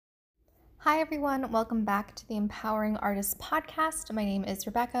Hi, everyone. Welcome back to the Empowering Artists podcast. My name is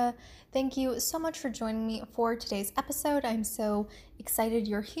Rebecca. Thank you so much for joining me for today's episode. I'm so excited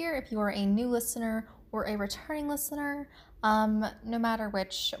you're here. If you are a new listener or a returning listener, no matter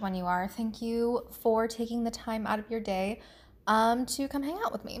which one you are, thank you for taking the time out of your day to come hang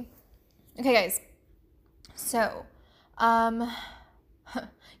out with me. Okay, guys. So, um,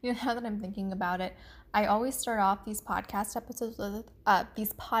 now that I'm thinking about it, I always start off these podcast episodes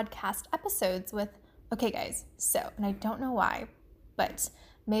with, okay, guys. So, and I don't know why, but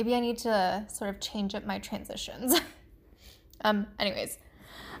maybe I need to sort of change up my transitions. Anyways,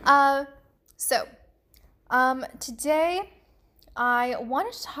 uh, so, today I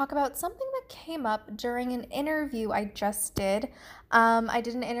wanted to talk about something that came up during an interview I just did. I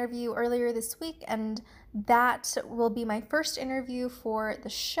did an interview earlier this week, and that will be my first interview for the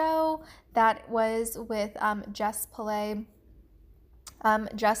show. That was with Jess Pillay.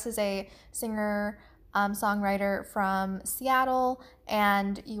 Jess is a singer, songwriter from Seattle,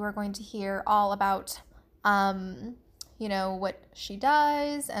 and you are going to hear all about, what she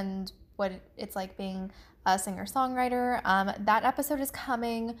does and what it's like being a singer-songwriter. That episode is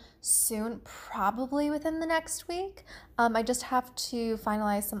coming soon, probably within the next week. I just have to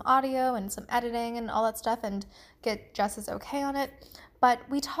finalize some audio and some editing and all that stuff and get Jess's okay on it. But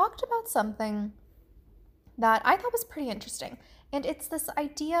we talked about something that I thought was pretty interesting, and it's this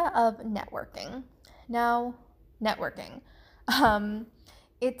idea of networking. Now, networking.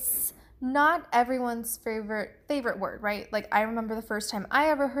 It's not everyone's favorite word, right? Like, I remember the first time I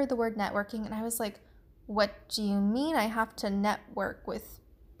ever heard the word networking, and I was like, what do you mean I have to network with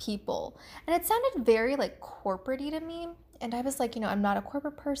people? And it sounded very like corporate-y to me. And I was like, I'm not a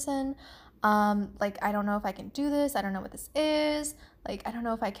corporate person. I don't know if I can do this. I don't know what this is. Like, I don't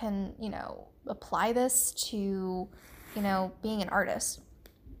know if I can, apply this to, being an artist.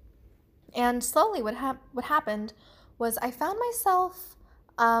 And slowly what happened was I found myself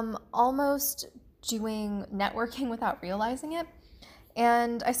almost doing networking without realizing it.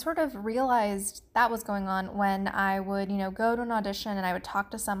 And I sort of realized that was going on when I would, go to an audition and I would talk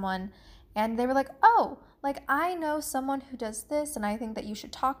to someone and they were like, oh, like I know someone who does this and I think that you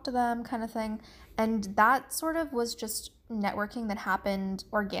should talk to them kind of thing. And that sort of was just networking that happened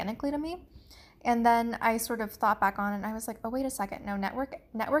organically to me. And then I sort of thought back on it and I was like, oh, wait a second. No,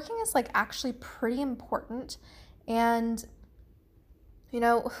 networking is like actually pretty important. And,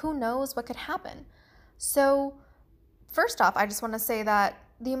 who knows what could happen. So first off, I just want to say that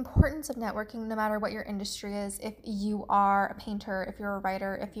the importance of networking, no matter what your industry is, if you are a painter, if you're a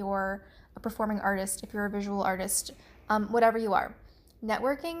writer, if you're a performing artist, if you're a visual artist, whatever you are,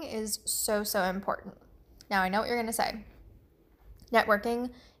 networking is so, so important. Now, I know what you're going to say. Networking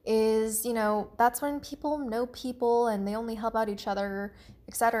is, that's when people know people and they only help out each other,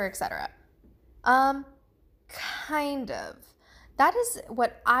 etc., etc. Kind of. That is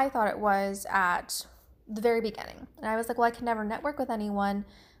what I thought it was at the very beginning. And I was like, well, I can never network with anyone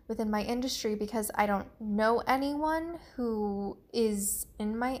within my industry because I don't know anyone who is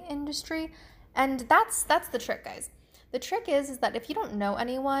in my industry. And that's the trick, guys. The trick is that if you don't know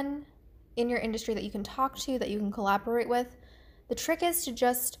anyone in your industry that you can talk to, that you can collaborate with, the trick is to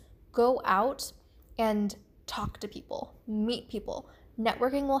just go out and talk to people, meet people.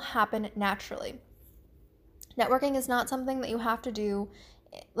 Networking will happen naturally. Networking is not something that you have to do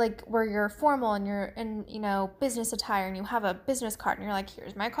like where you're formal and you're in, business attire and you have a business card and you're like,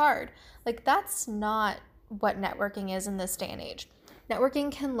 here's my card. Like, that's not what networking is in this day and age.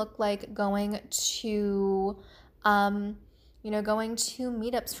 Networking can look like going to meetups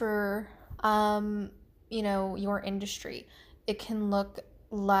for, your industry. It can look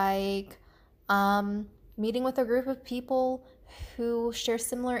like meeting with a group of people who share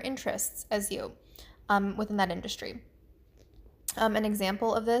similar interests as you within that industry. An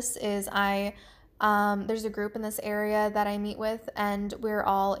example of this is there's a group in this area that I meet with, and we're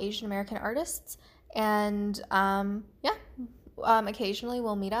all Asian American artists, and occasionally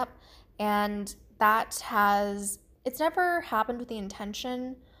we'll meet up, and it's never happened with the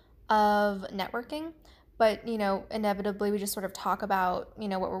intention of networking, but, inevitably we just sort of talk about,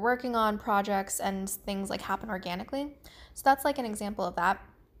 what we're working on, projects, and things like happen organically. So that's like an example of that.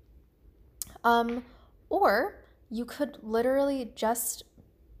 Or you could literally just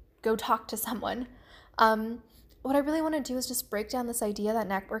go talk to someone. What I really want to do is just break down this idea that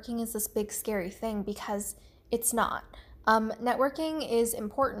networking is this big scary thing, because it's not. Networking is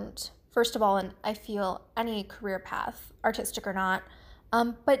important, first of all, in I feel any career path, artistic or not,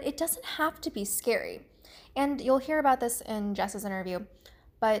 but it doesn't have to be scary. And you'll hear about this in Jess's interview,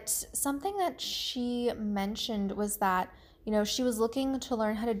 but something that she mentioned was that She was looking to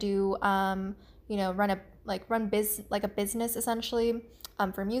learn how to do, run a business essentially,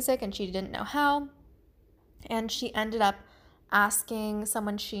 for music, and she didn't know how. And she ended up asking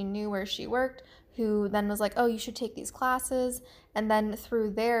someone she knew where she worked, who then was like, oh, you should take these classes. And then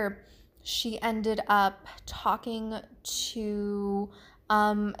through there, she ended up talking to,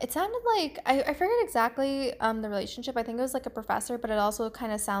 it sounded like, I forget exactly the relationship. I think it was like a professor, but it also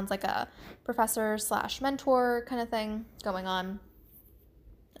kind of sounds like a professor slash mentor kind of thing going on.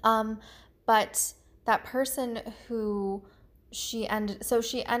 But that person who she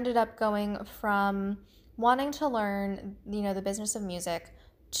ended up going from wanting to learn, the business of music,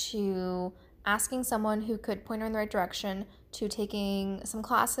 to asking someone who could point her in the right direction, to taking some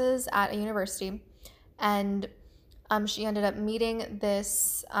classes at a university. And she ended up meeting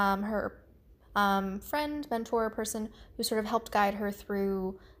this, her friend, mentor, person who sort of helped guide her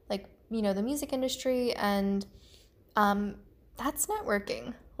through, like, the music industry. And that's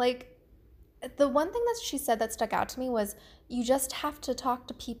networking. Like, the one thing that she said that stuck out to me was, you just have to talk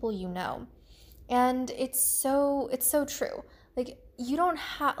to people you know. And it's so true. Like, you don't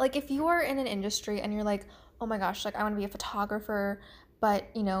have, like, if you are in an industry and you're like, oh my gosh, like, I want to be a photographer,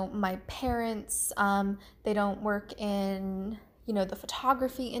 but my parents, they don't work in, the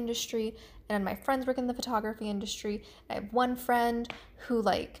photography industry, and my friends work in the photography industry. I have one friend who,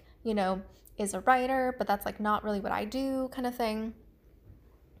 like, is a writer, but that's like not really what I do, kind of thing.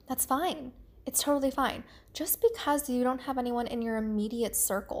 That's fine. It's totally fine. Just because you don't have anyone in your immediate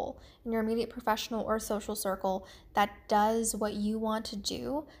circle, in your immediate professional or social circle, that does what you want to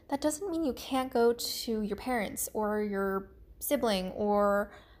do, that doesn't mean you can't go to your parents or your sibling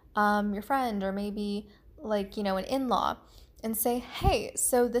or your friend, or maybe, like, an in-law, and say, hey,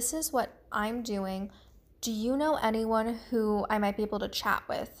 so this is what I'm doing. Do you know anyone who I might be able to chat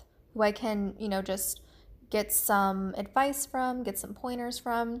with, who I can, just get some advice from, get some pointers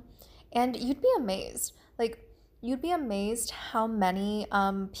from? And you'd be amazed. Like, you'd be amazed how many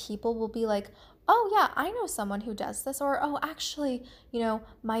people will be like, oh yeah, I know someone who does this. Or, oh, actually,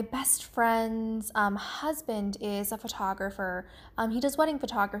 my best friend's husband is a photographer. He does wedding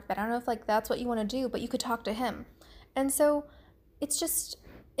photography. I don't know if, like, that's what you want to do, but you could talk to him. And so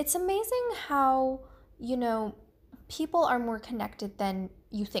it's amazing how, people are more connected than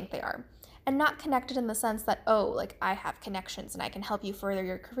you think they are. And not connected in the sense that, oh, like, I have connections and I can help you further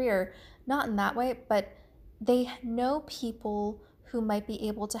your career. Not in that way, but they know people who might be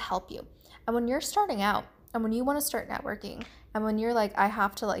able to help you. And when you're starting out, and when you want to start networking, and when you're like, I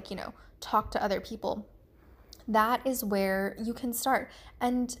have to, like, talk to other people, that is where you can start.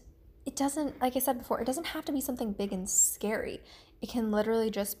 And it doesn't, like I said before, it doesn't have to be something big and scary. It can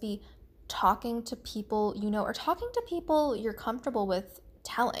literally just be talking to people or talking to people you're comfortable with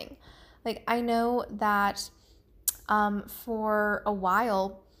telling. Like, I know that for a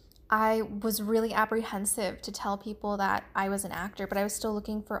while, I was really apprehensive to tell people that I was an actor, but I was still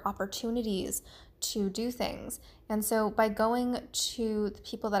looking for opportunities to do things. And so by going to the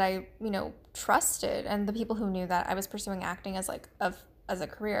people that I, trusted, and the people who knew that I was pursuing acting as a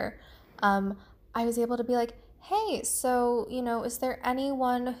career, I was able to be like, hey, so, is there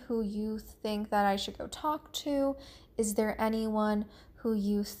anyone who you think that I should go talk to? Is there anyone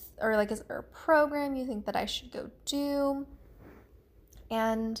who or like, is there a program you think that I should go do?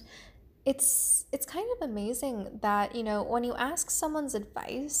 And it's kind of amazing that, when you ask someone's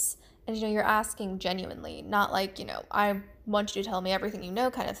advice, and, you're asking genuinely, not like, I want you to tell me everything you know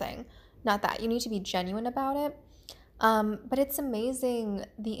kind of thing. Not that. You need to be genuine about it. But it's amazing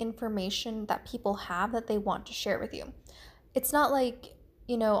the information that people have that they want to share with you. It's not like,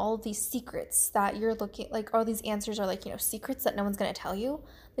 all of these secrets that you're looking, like, all these answers are like, secrets that no one's going to tell you.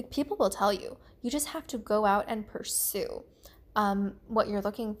 Like, people will tell you. You just have to go out and pursue what you're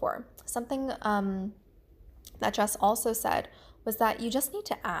looking for. Something that Jess also said was that you just need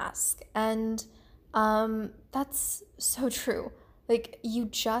to ask. And that's so true. Like, you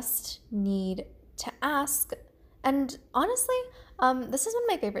just need to ask. And honestly, this is one of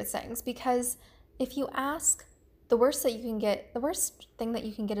my favorite sayings, because if you ask, the worst thing that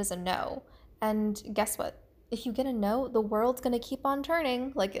you can get is a no. And guess what? If you get a no, the world's going to keep on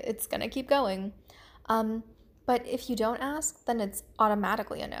turning. Like, it's going to keep going. But if you don't ask, then it's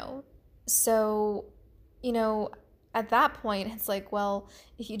automatically a no. So, at that point, it's like, well,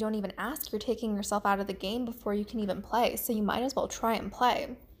 if you don't even ask, you're taking yourself out of the game before you can even play. So you might as well try and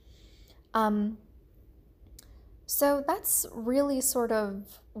play. So that's really sort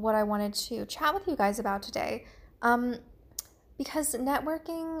of what I wanted to chat with you guys about today. Because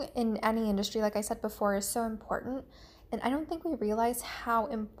networking in any industry, like I said before, is so important. And I don't think we realize how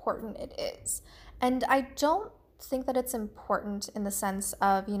important it is. And I don't think that it's important in the sense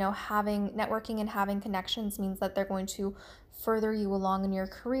of, having networking and having connections means that they're going to further you along in your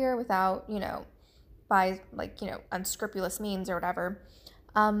career without, by like, unscrupulous means or whatever.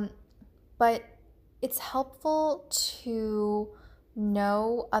 But it's helpful to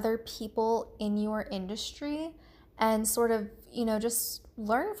know other people in your industry and sort of, just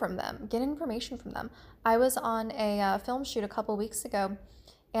learn from them, get information from them. I was on a film shoot a couple weeks ago,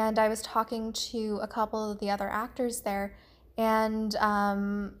 and I was talking to a couple of the other actors there, and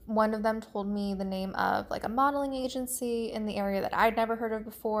one of them told me the name of like a modeling agency in the area that I'd never heard of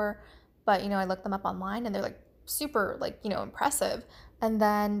before, but I looked them up online, and they're like super like impressive. And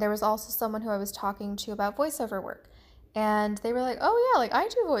then there was also someone who I was talking to about voiceover work, and they were like, oh yeah, like I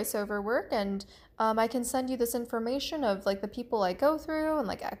do voiceover work, and I can send you this information of like the people I go through and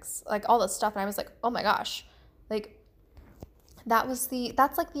like like all this stuff. And I was like, oh my gosh, like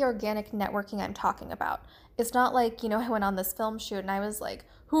that's like the organic networking I'm talking about. It's not like, I went on this film shoot and I was like,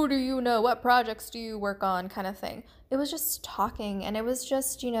 who do you know? What projects do you work on? Kind of thing. It was just talking, and it was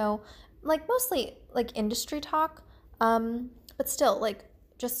just, like mostly like industry talk. But still like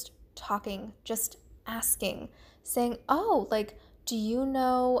just talking, just asking, saying, oh, like, do you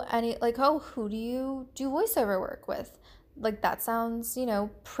know any, like, oh, who do you do voiceover work with? Like, that sounds,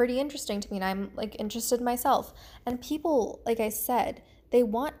 pretty interesting to me, and I'm like interested myself. And people, like I said, they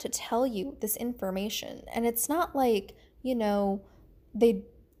want to tell you this information, and it's not like, they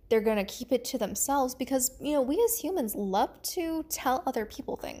they're going to keep it to themselves, because, we as humans love to tell other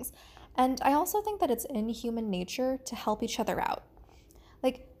people things. And I also think that it's in human nature to help each other out.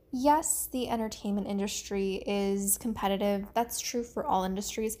 Like, yes, the entertainment industry is competitive. That's true for all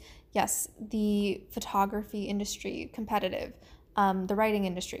industries. Yes, the photography industry, competitive. The writing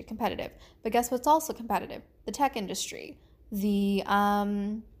industry, competitive. But guess what's also competitive? The tech industry, the,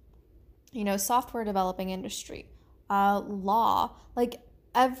 software developing industry, law.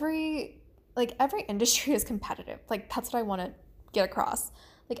 Every industry is competitive. Like, that's what I want to get across.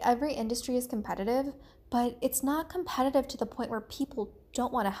 Like, every industry is competitive, but it's not competitive to the point where people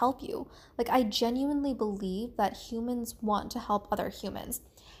don't want to help you. Like, I genuinely believe that humans want to help other humans.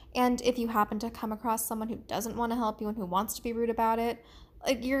 And if you happen to come across someone who doesn't want to help you and who wants to be rude about it,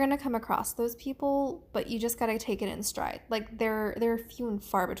 like, you're going to come across those people, but you just got to take it in stride. Like, they're few and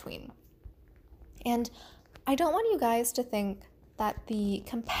far between. And I don't want you guys to think that the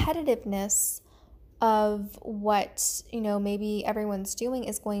competitiveness of what, maybe everyone's doing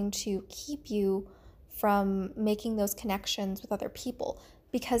is going to keep you from making those connections with other people.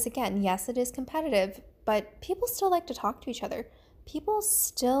 Because again, yes, it is competitive, but people still like to talk to each other. People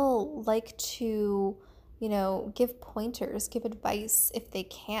still like to, give pointers, give advice if they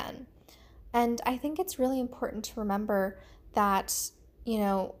can. And I think it's really important to remember that,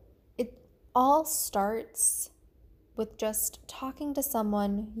 it all starts with just talking to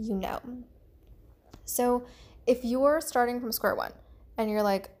someone you know. So if you're starting from square one and you're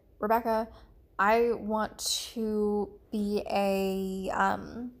like, Rebecca, I want to be I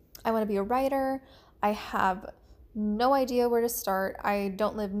want to be a writer. I have no idea where to start. I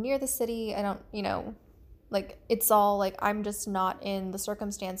don't live near the city. I don't, like, it's all like, I'm just not in the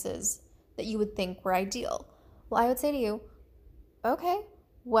circumstances that you would think were ideal. Well, I would say to you, okay,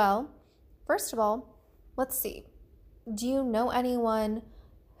 well, first of all, let's see. Do you know anyone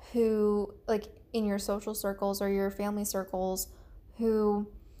who, like, in your social circles or your family circles who,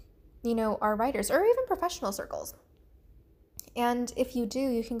 are writers, or even professional circles? And if you do,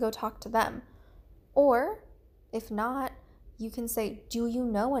 you can go talk to them. Or if not, you can say, do you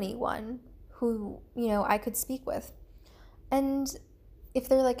know anyone who, I could speak with? And if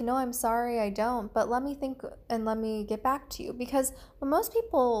they're like, no, I'm sorry, I don't, but let me think and let me get back to you. Because when most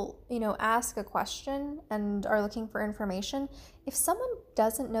people, ask a question and are looking for information, if someone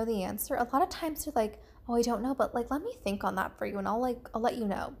doesn't know the answer, a lot of times they're like, oh, I don't know, but like, let me think on that for you, and I'll let you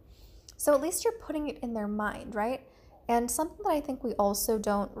know. So at least you're putting it in their mind, right? And something that I think we also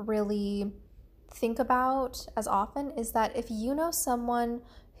don't really think about as often is that if you know someone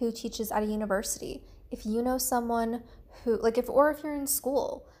who teaches at a university, if you know someone who, like, if you're in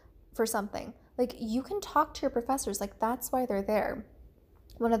school for something, like, you can talk to your professors. Like, that's why they're there.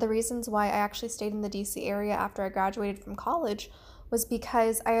 One of the reasons why I actually stayed in the DC area after I graduated from college was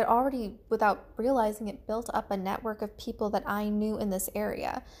because I had already, without realizing it, built up a network of people that I knew in this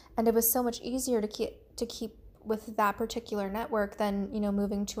area. And it was so much easier to keep with that particular network than,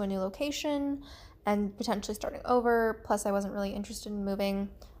 moving to a new location and potentially starting over. Plus, I wasn't really interested in moving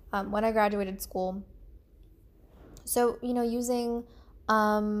when I graduated school. So, using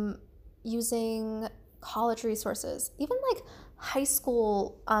college resources, even like high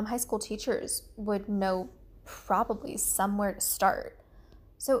school teachers would know probably somewhere to start.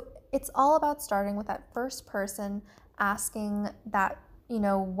 So it's all about starting with that first person, asking that,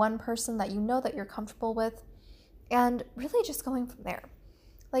 one person that that you're comfortable with, and really just going from there.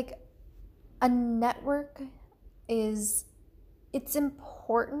 Like, a network it's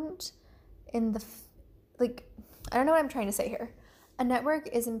important in the, like, I don't know what I'm trying to say here. A network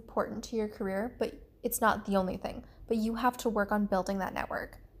is important to your career, but it's not the only thing. But you have to work on building that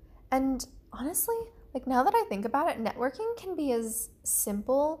network. And honestly, like, now that I think about it, networking can be as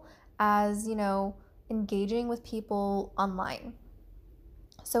simple as, engaging with people online.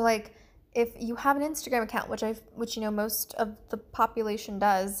 So, like, if you have an Instagram account, which most of the population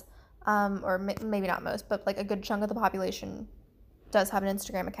does, or maybe not most, but like a good chunk of the population does have an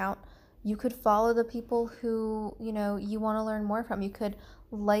Instagram account, you could follow the people who, you want to learn more from. You could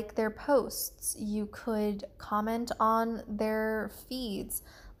like their posts. You could comment on their feeds.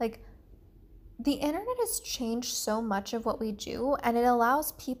 Like, the internet has changed so much of what we do, and it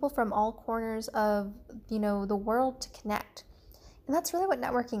allows people from all corners of, the world to connect. And that's really what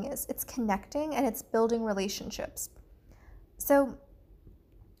networking is. It's connecting and it's building relationships. So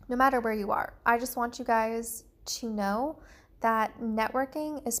no matter where you are, I just want you guys to know that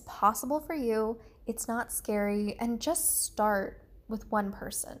networking is possible for you. It's not scary, and just start with one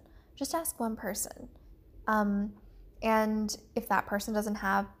person. Just ask one person. And if that person doesn't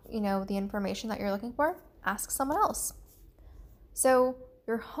have, the information that you're looking for, ask someone else. So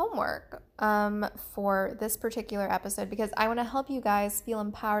your homework for this particular episode, because I want to help you guys feel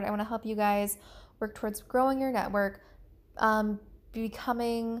empowered. I want to help you guys work towards growing your network,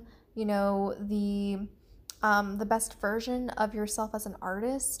 becoming, the best version of yourself as an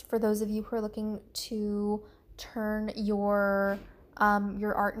artist. For those of you who are looking to turn your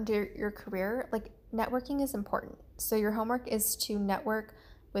art into your career, like, networking is important. So your homework is to network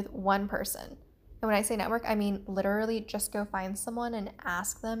with one person. And when I say network, I mean literally just go find someone and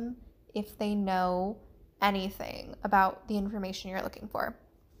ask them if they know anything about the information you're looking for.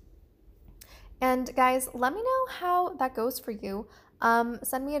 And guys, let me know how that goes for you.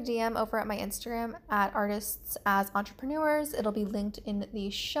 Send me a DM over at my Instagram at Artists as Entrepreneurs. It'll be linked in the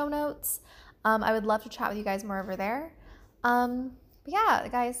show notes. I would love to chat with you guys more over there. But yeah,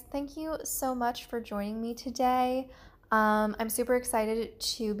 guys, thank you so much for joining me today. I'm super excited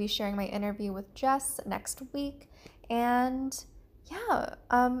to be sharing my interview with Jess next week. And yeah,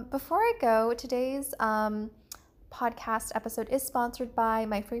 before I go, today's podcast episode is sponsored by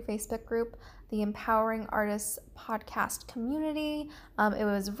my free Facebook group, the Empowering Artists Podcast Community. It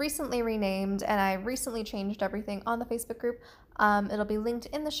was recently renamed, and I recently changed everything on the Facebook group. It'll be linked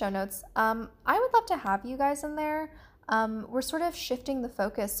in the show notes. I would love to have you guys in there. We're sort of shifting the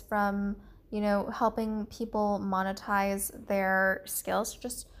focus from, helping people monetize their skills,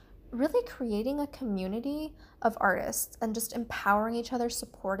 just really creating a community of artists and just empowering each other,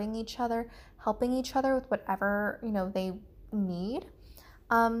 supporting each other, helping each other with whatever, they need.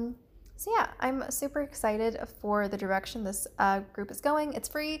 So yeah, I'm super excited for the direction this group is going. It's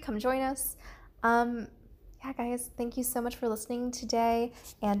free. Come join us. Yeah, guys, thank you so much for listening today,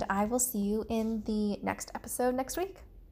 and I will see you in the next episode next week.